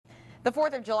The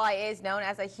 4th of July is known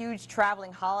as a huge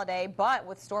traveling holiday, but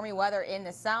with stormy weather in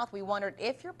the south, we wondered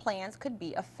if your plans could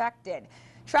be affected.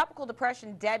 Tropical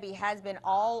depression Debbie has been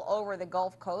all over the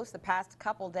Gulf Coast the past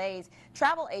couple days.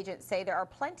 Travel agents say there are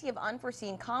plenty of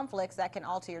unforeseen conflicts that can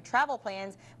alter your travel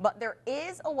plans, but there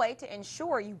is a way to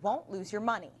ensure you won't lose your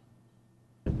money.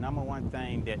 The number one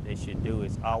thing that they should do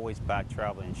is always buy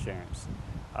travel insurance.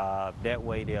 That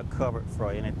way they're covered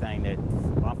for anything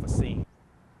that's unforeseen.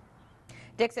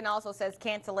 Dixon also says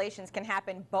cancellations can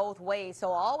happen both ways, so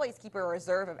always keep a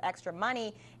reserve of extra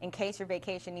money in case your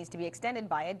vacation needs to be extended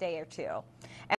by a day or two.